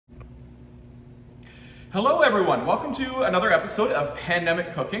Hello everyone, welcome to another episode of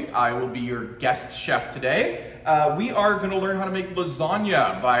Pandemic Cooking. I will be your guest chef today. We are going to learn how to make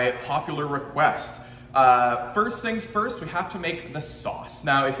lasagna by popular request. First things first, we have to make the sauce.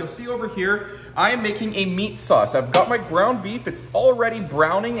 Now if you'll see over here, I am making a meat sauce. I've got my ground beef, it's already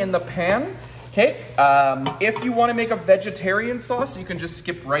browning in the pan. Okay, if you want to make a vegetarian sauce, you can just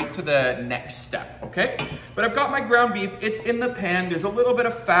skip right to the next step, okay? But I've got my ground beef, it's in the pan, there's a little bit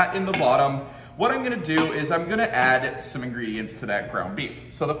of fat in the bottom. What I'm gonna do is I'm gonna add some ingredients to that ground beef.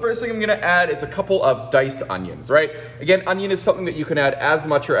 So the first thing I'm gonna add is a couple of diced onions, right? Again, onion is something that you can add as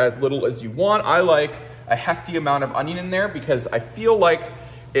much or as little as you want. I like a hefty amount of onion in there because I feel like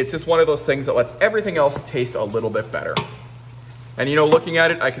it's just one of those things that lets everything else taste a little bit better. And you know, looking at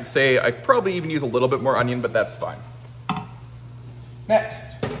it, I could say I probably even use a little bit more onion, but that's fine.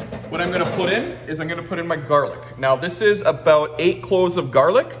 Next, what I'm gonna put in is I'm gonna put in my garlic. Now this is about 8 cloves of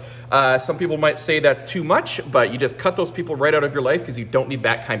garlic. Some people might say that's too much, but you just cut those people right out of your life because you don't need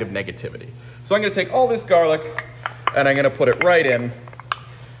that kind of negativity. So I'm gonna take all this garlic and I'm gonna put it right in.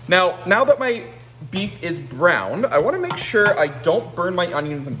 Now that my beef is browned, I wanna make sure I don't burn my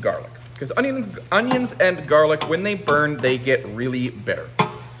onions and garlic. Because onions and garlic, when they burn, they get really bitter.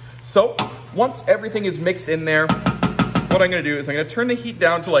 So once everything is mixed in there, what I'm gonna do is I'm gonna turn the heat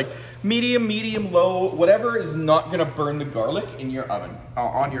down to like medium, low, whatever is not gonna burn the garlic in your oven.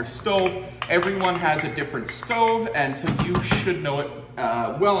 On your stove, everyone has a different stove, and so you should know it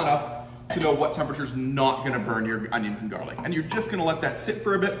well enough to know what temperature is not gonna burn your onions and garlic. And you're just gonna let that sit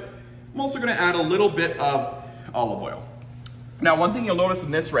for a bit. I'm also gonna add a little bit of olive oil. Now, one thing you'll notice in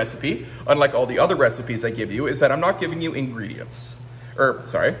this recipe, unlike all the other recipes I give you, is that I'm not giving you ingredients. I'm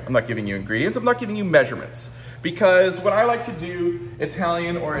not giving you ingredients, I'm not giving you measurements. Because when I like to do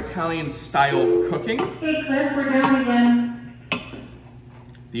Italian or Italian style cooking... Hey Cliff, we're down again.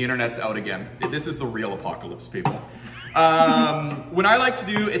 The internet's out again. This is the real apocalypse, people. When I like to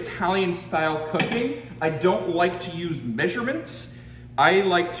do Italian style cooking, I don't like to use measurements. I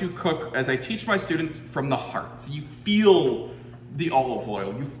like to cook, as I teach my students, from the heart. So you feel the olive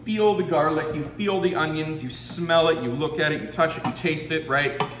oil, you feel the garlic, you feel the onions, you smell it, you look at it, you touch it, you taste it,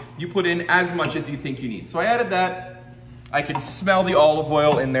 right? You put in as much as you think you need. So I added that. I can smell the olive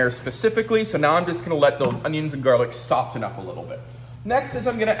oil in there specifically, so now I'm just gonna let those onions and garlic soften up a little bit. Next is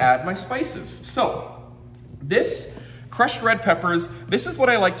I'm gonna add my spices. So this crushed red peppers, this is what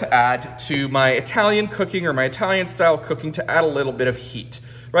I like to add to my Italian cooking or my Italian style cooking to add a little bit of heat,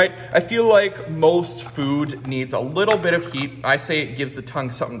 right? I feel like most food needs a little bit of heat. I say it gives the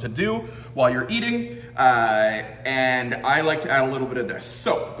tongue something to do while you're eating, and I like to add a little bit of this.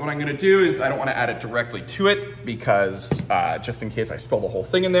 So what I'm gonna do is I don't wanna add it directly to it because just in case I spill the whole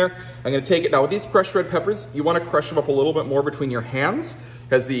thing in there, I'm gonna take it. Now with these crushed red peppers, you wanna crush them up a little bit more between your hands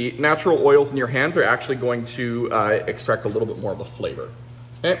because the natural oils in your hands are actually going to extract a little bit more of the flavor,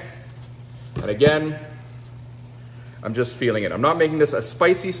 okay? And again, I'm just feeling it. I'm not making this a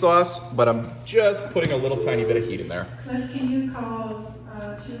spicy sauce, but I'm just putting a little tiny bit of heat in there. Cliff, can you call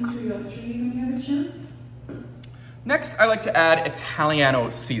 2303 when you have a chance? Next, I like to add Italiano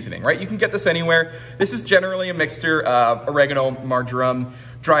seasoning, right? You can get this anywhere. This is generally a mixture of oregano, marjoram,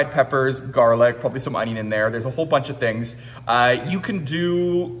 dried peppers, garlic, probably some onion in there. There's a whole bunch of things. You can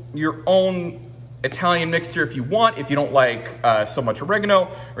do your own Italian mixture if you want. If you don't like so much oregano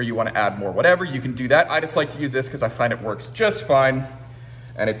or you want to add more whatever, you can do that. I just like to use this because I find it works just fine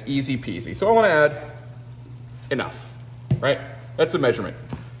and it's easy peasy. So I want to add enough, right? That's a measurement.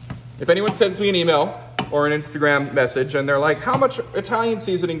 If anyone sends me an email or an Instagram message and they're like, how much Italian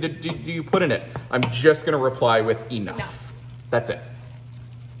seasoning do you put in it? I'm just going to reply with enough. That's it.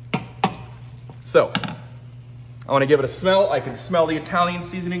 So I want to give it a smell. I can smell the Italian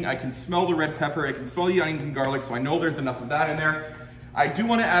seasoning. I can smell the red pepper. I can smell the onions and garlic, so I know there's enough of that in there. I do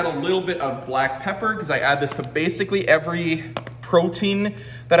want to add a little bit of black pepper because I add this to basically every protein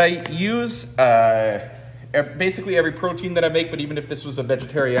that I use. Basically every protein that I make, but even if this was a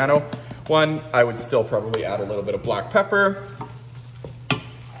vegetariano one, I would still probably add a little bit of black pepper.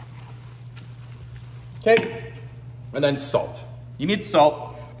 Okay, and then salt. You need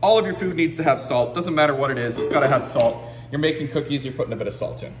salt. All of your food needs to have salt. Doesn't matter what it is, it's gotta have salt. You're making cookies, you're putting a bit of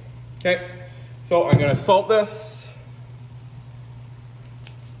salt in. Okay, so I'm gonna salt this.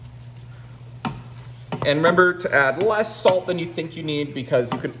 And remember to add less salt than you think you need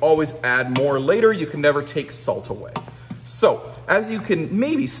because you can always add more later. You can never take salt away. So, as you can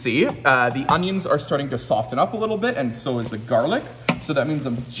maybe see, the onions are starting to soften up a little bit and so is the garlic. So that means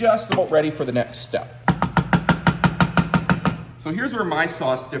I'm just about ready for the next step. So here's where my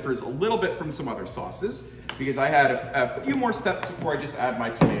sauce differs a little bit from some other sauces because I had a few more steps before I just add my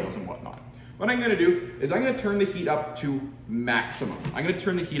tomatoes and whatnot. What I'm gonna do is I'm gonna turn the heat up to maximum. I'm gonna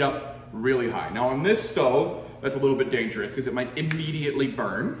turn the heat up really high. Now on this stove, that's a little bit dangerous because it might immediately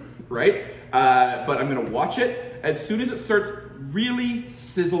burn, right? But I'm gonna watch it. As soon as it starts really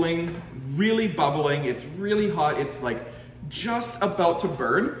sizzling, really bubbling, it's really hot, it's like just about to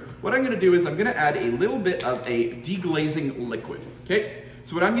burn, what I'm gonna do is I'm gonna add a little bit of a deglazing liquid, okay?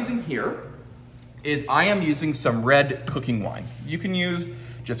 So what I'm using here is I am using some red cooking wine. You can use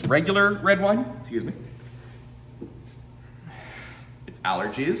just regular red wine, excuse me. It's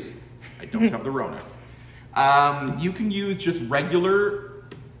allergies, I don't have the Rona. You can use just regular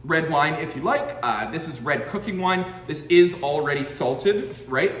red wine if you like. This is red cooking wine. This is already salted,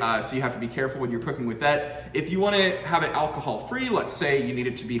 right? So you have to be careful when you're cooking with that. If you want to have it alcohol-free, let's say you need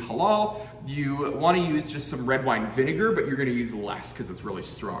it to be halal, you want to use just some red wine vinegar, but you're going to use less because it's really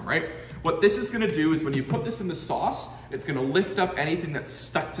strong, right? What this is going to do is when you put this in the sauce, it's going to lift up anything that's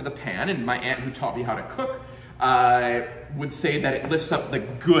stuck to the pan. And my aunt who taught me how to cook would say that it lifts up the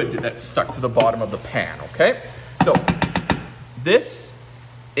good that's stuck to the bottom of the pan, okay? So this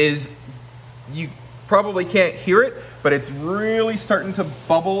is, you probably can't hear it, but it's really starting to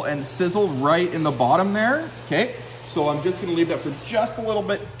bubble and sizzle right in the bottom there, okay? So I'm just gonna leave that for just a little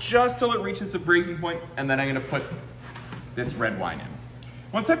bit, just till it reaches a breaking point, and then I'm gonna put this red wine in.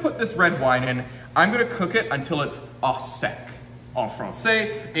 Once I put this red wine in, I'm gonna cook it until it's au sec. En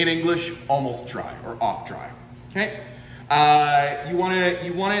français, in English, almost dry, or off dry, okay? You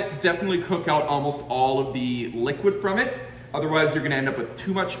wanna definitely cook out almost all of the liquid from it. Otherwise, you're gonna end up with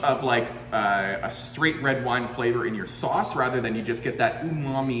too much of like a straight red wine flavor in your sauce rather than you just get that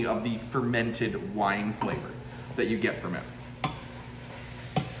umami of the fermented wine flavor that you get from it.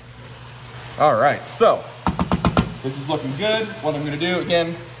 All right, so this is looking good. What I'm gonna do,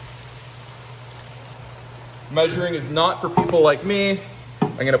 again, measuring is not for people like me.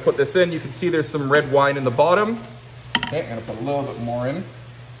 I'm gonna put this in. You can see there's some red wine in the bottom. Okay, I'm gonna put a little bit more in.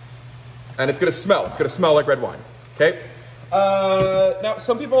 And it's gonna smell like red wine, okay? Now,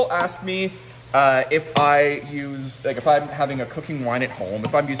 some people ask me if I use, like if I'm having a cooking wine at home,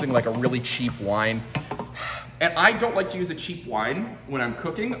 if I'm using like a really cheap wine, and I don't like to use a cheap wine when I'm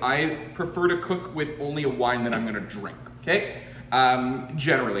cooking. I prefer to cook with only a wine that I'm gonna drink, okay?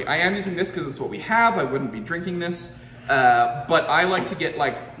 Generally, I am using this because it's what we have. I wouldn't be drinking this, but I like to get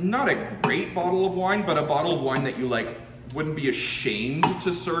like, not a great bottle of wine, but a bottle of wine that you like wouldn't be ashamed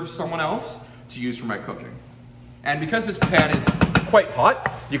to serve someone else to use for my cooking. And because this pan is quite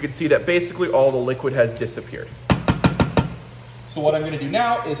hot, you can see that basically all the liquid has disappeared. So what I'm gonna do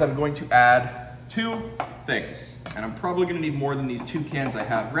now is I'm going to add 2 things. And I'm probably gonna need more than these 2 cans I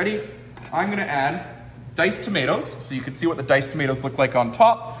have ready. I'm gonna add diced tomatoes, so you can see what the diced tomatoes look like on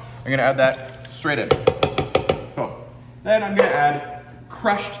top. I'm gonna add that straight in. Boom. Then I'm gonna add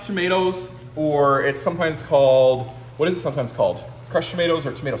crushed tomatoes, or it's sometimes called, what is it sometimes called? Crushed tomatoes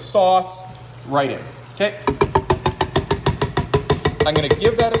or tomato sauce, right in, okay? I'm gonna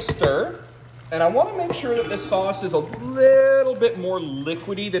give that a stir, and I wanna make sure that this sauce is a little bit more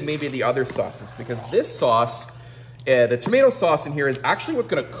liquidy than maybe the other sauces, because this sauce, the tomato sauce in here is actually what's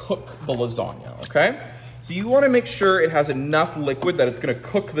gonna cook the lasagna, okay? So you wanna make sure it has enough liquid that it's gonna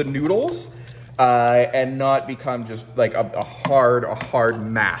cook the noodles and not become just like a hard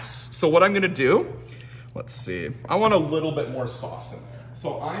mass. So what I'm gonna do, let's see, I want a little bit more sauce in there.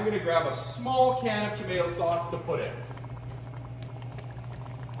 So I'm gonna grab a small can of tomato sauce to put in.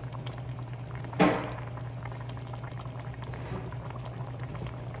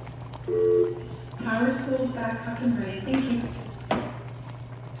 Power school fat cooking ready. Thank you.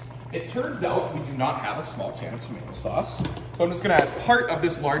 It turns out we do not have a small can of tomato sauce. So I'm just gonna add part of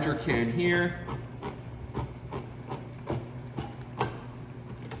this larger can here.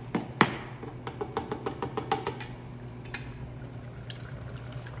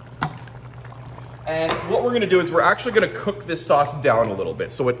 And what we're gonna do is we're actually gonna cook this sauce down a little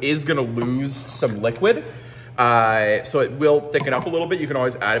bit. So it is gonna lose some liquid. So it will thicken up a little bit. You can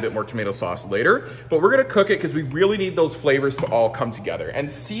always add a bit more tomato sauce later, but we're gonna cook it because we really need those flavors to all come together. And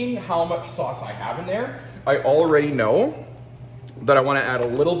seeing how much sauce I have in there, I already know that I wanna add a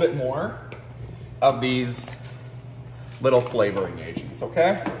little bit more of these little flavoring agents,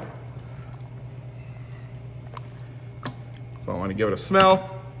 okay? So I wanna give it a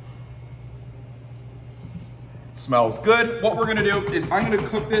smell. Smells good. What we're gonna do is I'm gonna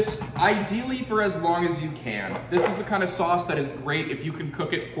cook this ideally for as long as you can. This is the kind of sauce that is great if you can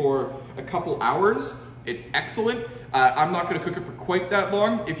cook it for a couple hours. It's excellent. I'm not gonna cook it for quite that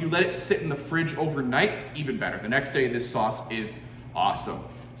long. If you let it sit in the fridge overnight, it's even better. The next day, this sauce is awesome.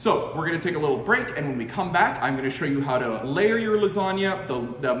 So we're gonna take a little break, and when we come back, I'm gonna show you how to layer your lasagna,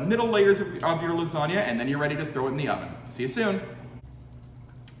 the middle layers of your lasagna, and then you're ready to throw it in the oven. See you soon.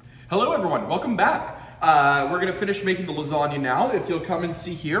 Hello everyone, welcome back. We're gonna finish making the lasagna now. If you'll come and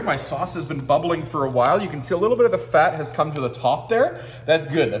see here, my sauce has been bubbling for a while. You can see a little bit of the fat has come to the top there. That's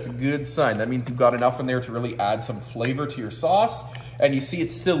good, that's a good sign. That means you've got enough in there to really add some flavor to your sauce. And you see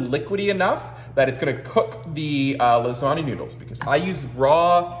it's still liquidy enough that it's gonna cook the lasagna noodles, because I use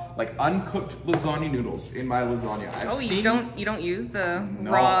raw, like uncooked lasagna noodles in my lasagna. You don't use the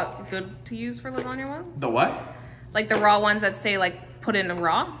raw good to use for lasagna ones? The what? Like the raw ones that say like put in a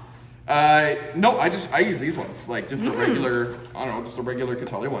raw? No, I use these ones, like just the regular, I don't know, just the regular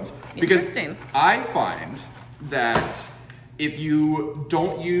Catelli ones. Because I find that if you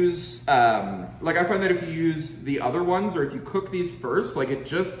don't use, like I find that if you use the other ones, or if you cook these first, like it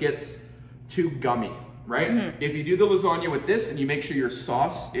just gets too gummy, right? If you do the lasagna with this and you make sure your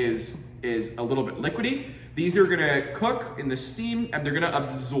sauce is a little bit liquidy, these are gonna cook in the steam and they're gonna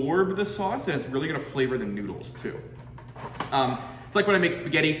absorb the sauce, and it's really gonna flavor the noodles too. It's like when I make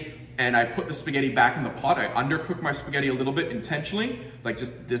spaghetti and I put the spaghetti back in the pot. I undercook my spaghetti a little bit intentionally, like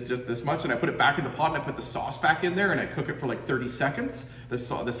just this much, and I put it back in the pot and I put the sauce back in there and I cook it for like 30 seconds. The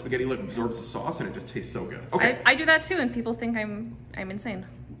spaghetti like absorbs the sauce and it just tastes so good. Okay. I do that too, and people think I'm insane.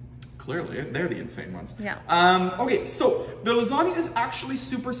 Clearly, they're the insane ones. Yeah. Okay, so the lasagna is actually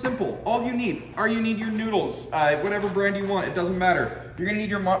super simple. All you need your noodles, whatever brand you want, it doesn't matter. You're gonna need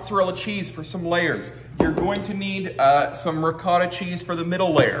your mozzarella cheese for some layers. You're going to need some ricotta cheese for the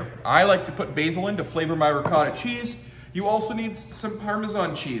middle layer. I like to put basil in to flavor my ricotta cheese. You also need some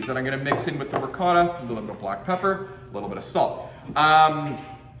Parmesan cheese that I'm gonna mix in with the ricotta, a little bit of black pepper, a little bit of salt.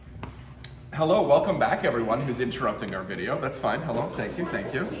 Hello, welcome back everyone who's interrupting our video. That's fine, hello, thank you,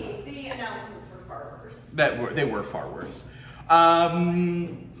 thank you. The announcements were far worse. They were far worse.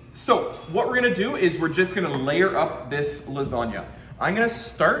 So what we're gonna do is we're just gonna layer up this lasagna. I'm gonna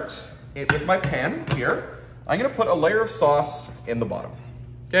start it with my pan here. I'm gonna put a layer of sauce in the bottom,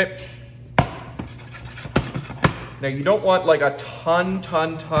 okay? Now you don't want like a ton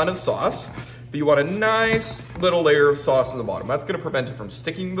of sauce, but you want a nice little layer of sauce in the bottom. That's gonna prevent it from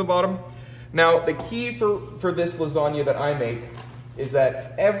sticking to the bottom. Now, the key for this lasagna that I make is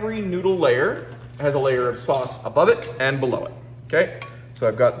that every noodle layer has a layer of sauce above it and below it, okay? So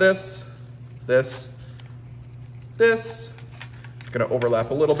I've got this. It's gonna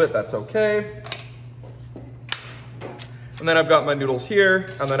overlap a little bit, that's okay. And then I've got my noodles here,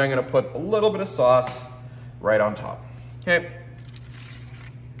 and then I'm gonna put a little bit of sauce right on top, okay?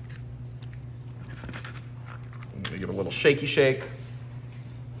 I'm gonna give it a little shaky shake.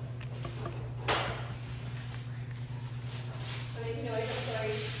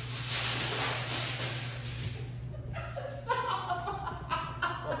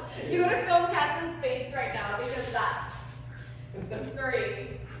 You gotta film Captain's face right now, because that's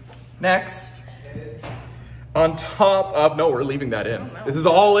 3. Next, on top of, no, we're leaving that in. This is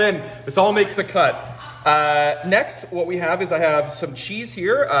all in. This all makes the cut. Next, what we have is I have some cheese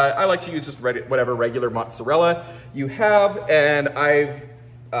here. I like to use just whatever regular mozzarella you have, and I've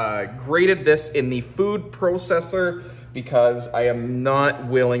grated this in the food processor because I am not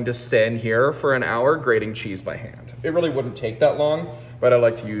willing to stand here for an hour grating cheese by hand. It really wouldn't take that long, but I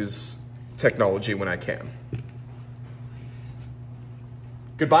like to use technology when I can.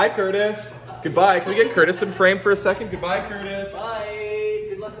 Goodbye, Curtis. Goodbye. Can we get Curtis in frame for a second? Goodbye, Curtis. Bye.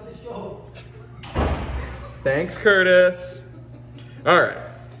 Good luck with the show. Thanks, Curtis. All right.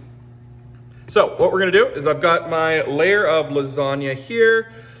 So what we're gonna do is I've got my layer of lasagna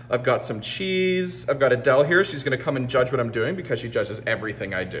here. I've got some cheese. I've got Adele here. She's gonna come and judge what I'm doing because she judges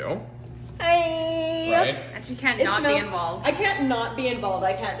everything I do. Hey. Right? And she can't not be involved. I can't not be involved.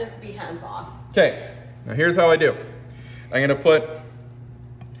 I can't just be hands off. Okay, now here's how I do. I'm gonna put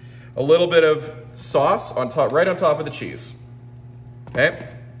a little bit of sauce on top, right on top of the cheese. Okay?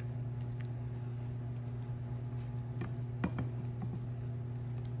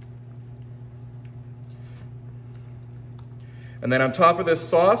 And then on top of this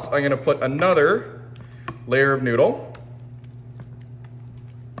sauce, I'm gonna put another layer of noodle.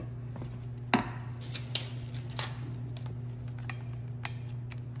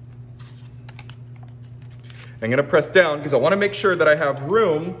 I'm gonna press down because I wanna make sure that I have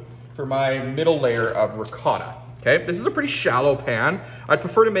room for my middle layer of ricotta. Okay, this is a pretty shallow pan. I'd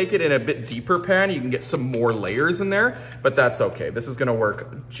prefer to make it in a bit deeper pan. You can get some more layers in there, but that's okay. This is gonna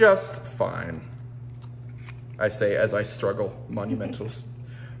work just fine. I say as I struggle monumentously.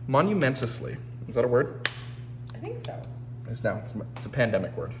 Is that a word? I think so. It's now, it's a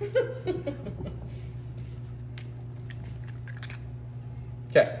pandemic word.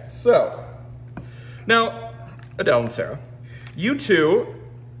 Okay, so now, Adele and Sarah, you two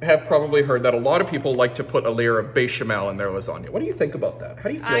have probably heard that a lot of people like to put a layer of bechamel in their lasagna. What do you think about that? How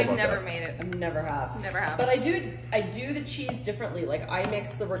do you feel about that? I've never made it. I never have. Never have. But I do the cheese differently. Like I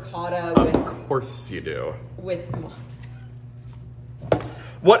mix the ricotta with. Of course you do. With.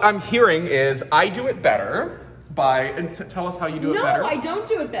 What I'm hearing is I do it better by, and tell us how you do it better. No, I don't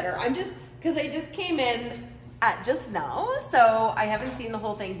do it better. I'm just, because I just came in at just now, so I haven't seen the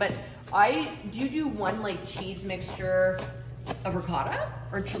whole thing, but do you do one like cheese mixture of ricotta?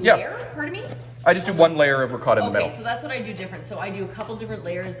 Or layer, pardon me? I just do one layer of ricotta in the middle. Okay, so that's what I do different. So I do a couple different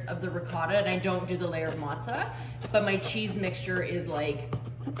layers of the ricotta, and I don't do the layer of mozza, but my cheese mixture is like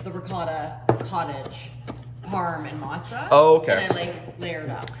the ricotta, cottage, parm, and mozza. Oh, okay. And I like layer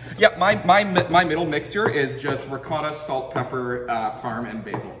it up. Yeah, my middle mixture is just ricotta, salt, pepper, parm, and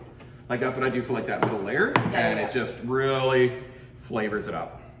basil. Like that's what I do for like that middle layer, and it just really flavors it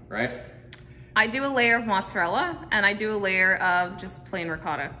up, right? I do a layer of mozzarella, and I do a layer of just plain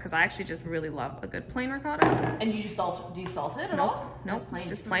ricotta, because I actually just really love a good plain ricotta. And you just do you salt it at all? Nope,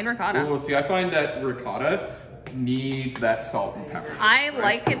 just plain ricotta. Oh, see, I find that ricotta needs that salt and pepper. I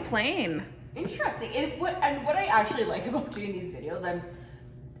like it plain. Interesting. What I actually like about doing these videos,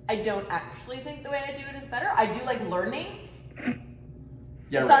 I don't actually think the way I do it is better. I do like learning.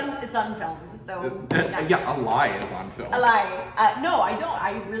 Yeah, it's on film, so yeah, a lie is on film. A lie. No, I don't.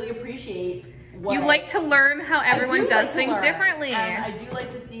 I really appreciate what You like to learn how everyone does things learn. differently. And I do like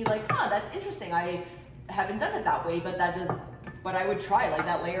to see like, that's interesting. I haven't done it that way, but but I would try like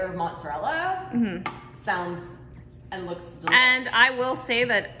that layer of mozzarella sounds and looks delicious. And I will say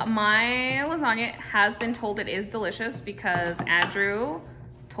that my lasagna has been told it is delicious because Andrew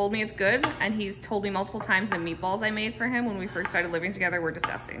told me it's good, and he's told me multiple times the meatballs I made for him when we first started living together were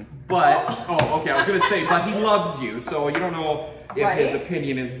disgusting. But, okay, I was gonna say, but he loves you, so you don't know if his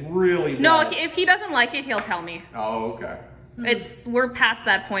opinion is really bad. No, if he doesn't like it, he'll tell me. Oh, okay. We're past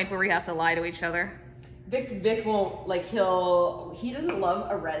that point where we have to lie to each other. Vic won't, like, he doesn't love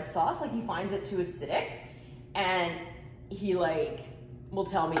a red sauce, like he finds it too acidic, and he like will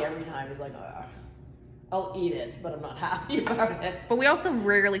tell me every time, he's like, I'll eat it, but I'm not happy about it. But we also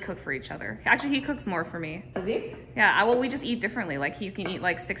rarely cook for each other. Actually, he cooks more for me. Does he? Yeah, we just eat differently. Like, he can eat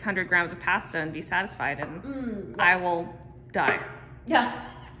like 600 grams of pasta and be satisfied, and I will die. Yeah.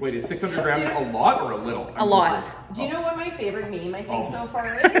 Wait, is 600 grams a lot or a little? A lot. Do you know what my favorite meme I think so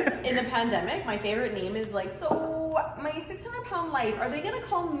far is? In the pandemic, my favorite meme is like, so my 600-pound life, are they gonna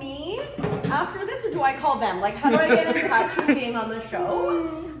call me after this, or do I call them? Like, how do I get in touch with being on the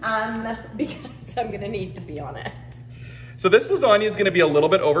show? Because I'm gonna need to be on it. So this lasagna is gonna be a little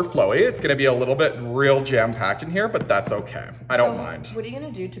bit overflowy. It's gonna be a little bit real jam-packed in here, but that's okay. I don't mind. What are you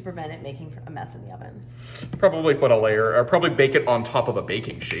gonna do to prevent it making a mess in the oven? Probably put a layer, or probably bake it on top of a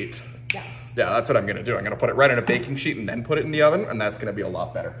baking sheet. Yes. Yeah, that's what I'm gonna do. I'm gonna put it right in a baking sheet and then put it in the oven, and that's gonna be a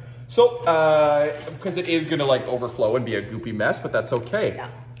lot better. So, because it is gonna like overflow and be a goopy mess, but that's okay. Yeah.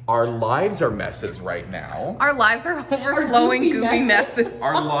 Our lives are messes right now. Our lives are overflowing goopy messes.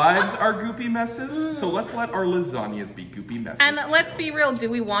 Our lives are goopy messes, so let's let our lasagnas be goopy messes. And let's be real, do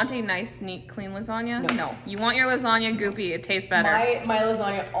we want a nice, neat, clean lasagna? No. You want your lasagna goopy, it tastes better. My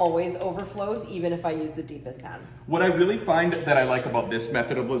lasagna always overflows, even if I use the deepest pan. What I really find that I like about this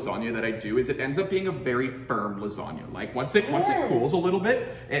method of lasagna that I do is it ends up being a very firm lasagna. Like once it cools a little bit,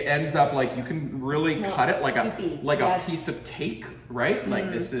 it ends up like you can really cut it like a piece of cake, right?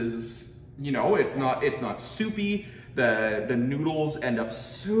 Like this is, you know, it's not soupy. The noodles end up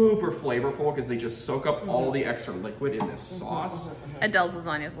super flavorful because they just soak up all the extra liquid in this sauce. Adele's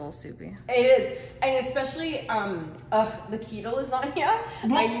lasagna is a little soupy. It is, and especially the keto lasagna.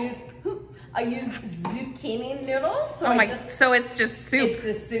 I use zucchini noodles. So it's just soup. It's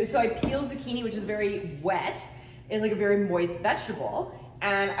just soup. So I peel zucchini, which is very wet. It's like a very moist vegetable.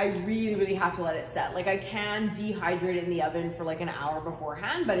 And I really, really have to let it set. Like I can dehydrate it in the oven for like an hour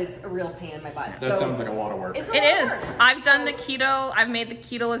beforehand, but it's a real pain in my butt. That sounds like a lot of work. It is. I've done the keto. I've made the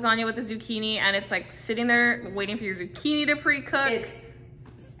keto lasagna with the zucchini, and it's like sitting there waiting for your zucchini to pre-cook.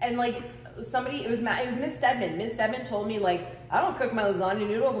 And like somebody, it was Miss Stedman. Miss Stedman told me like, I don't cook my lasagna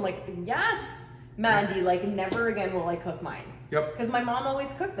noodles. I'm like, yes, Mandy, like never again will I cook mine. Yep. Because my mom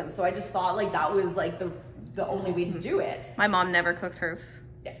always cooked them. So I just thought like that was like the only way to do it. My mom never cooked hers.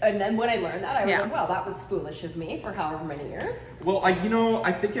 And then when I learned that, I was like, well, that was foolish of me for however many years. Well, I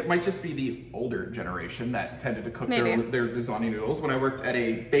think it might just be the older generation that tended to cook their lasagna noodles. When I worked at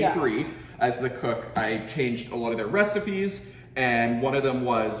a bakery as the cook, I changed a lot of their recipes, and one of them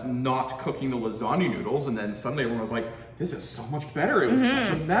was not cooking the lasagna noodles, and then suddenly everyone was like, this is so much better. It was such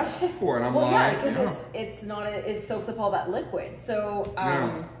a mess before. And I'm well, like, yeah, because it's not it soaks up all that liquid. So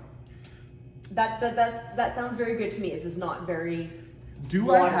that sounds very good to me. This is not very.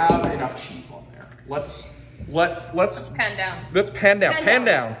 Do I have enough cheese on there? Let's pan down. Let's pan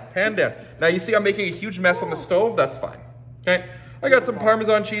down. Now you see I'm making a huge mess on the stove. That's fine. Okay. I got some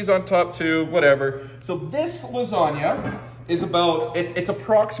Parmesan cheese on top too. Whatever. So this lasagna is about it's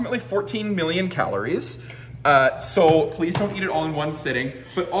approximately 14 million calories. So please don't eat it all in one sitting.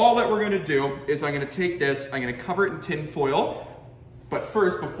 But all that we're going to do is I'm going to take this. I'm going to cover it in tin foil. But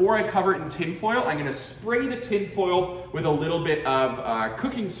first, before I cover it in tin foil, I'm gonna spray the tin foil with a little bit of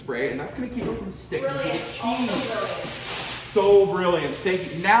cooking spray, and that's gonna keep it from sticking to the cheese. So brilliant,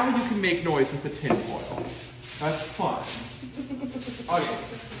 thank you. Now you can make noise with the tin foil. That's fun. Okay,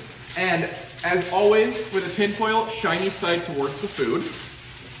 and as always with a tin foil, shiny side towards the food.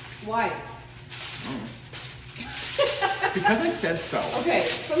 Why? Because I said so. Okay,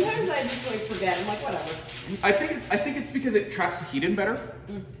 sometimes I just like forget. I'm like, whatever. I think it's because it traps the heat in better,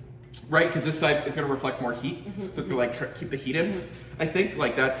 right? Because this side is going to reflect more heat, so it's going to like keep the heat in. I think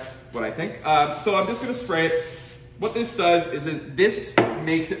that's what I think. So I'm just going to spray it. What this does is this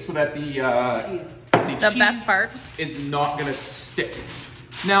makes it so that the cheese best part is not going to stick.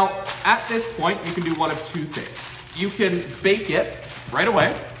 Now at this point, you can do one of two things. You can bake it right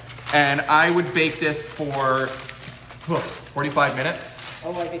away, and I would bake this for 45 minutes.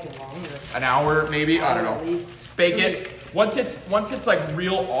 Oh, I bake it longer. An hour, maybe, I don't know. At least. Bake it. Once it's like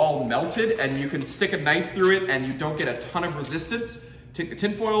real all melted and you can stick a knife through it and you don't get a ton of resistance, take the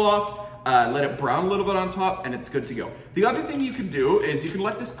tin foil off, let it brown a little bit on top, and it's good to go. The other thing you can do is you can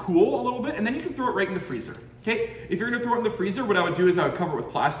let this cool a little bit and then you can throw it right in the freezer, okay? If you're gonna throw it in the freezer, what I would do is I would cover it with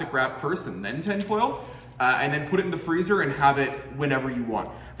plastic wrap first and then tin foil, and then put it in the freezer and have it whenever you want.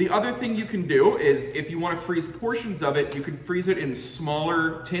 The other thing you can do is if you want to freeze portions of it, you can freeze it in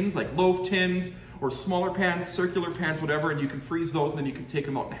smaller tins, like loaf tins, or smaller pans, circular pans, whatever, and you can freeze those and then you can take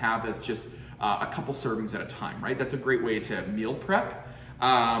them out and have as just a couple servings at a time, right? That's a great way to meal prep.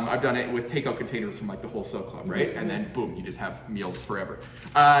 I've done it with takeout containers from like the Wholesale Club, right? And then boom, you just have meals forever.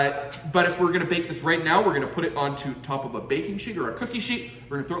 But if we're gonna bake this right now, we're gonna put it onto top of a baking sheet or a cookie sheet.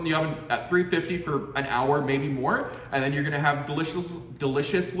 We're gonna throw it in the oven at 350 for an hour, maybe more. And then you're gonna have delicious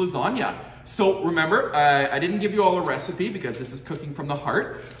lasagna. So remember, I didn't give you all a recipe because this is cooking from the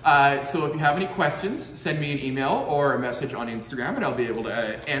heart. So if you have any questions, send me an email or a message on Instagram and I'll be able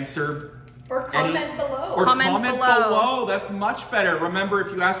to answer. Or comment below. Or comment below. That's much better. Remember,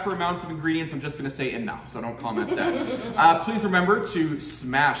 if you ask for amounts of ingredients, I'm just going to say enough, so don't comment that. Please remember to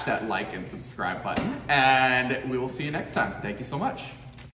smash that like and subscribe button, and we will see you next time. Thank you so much.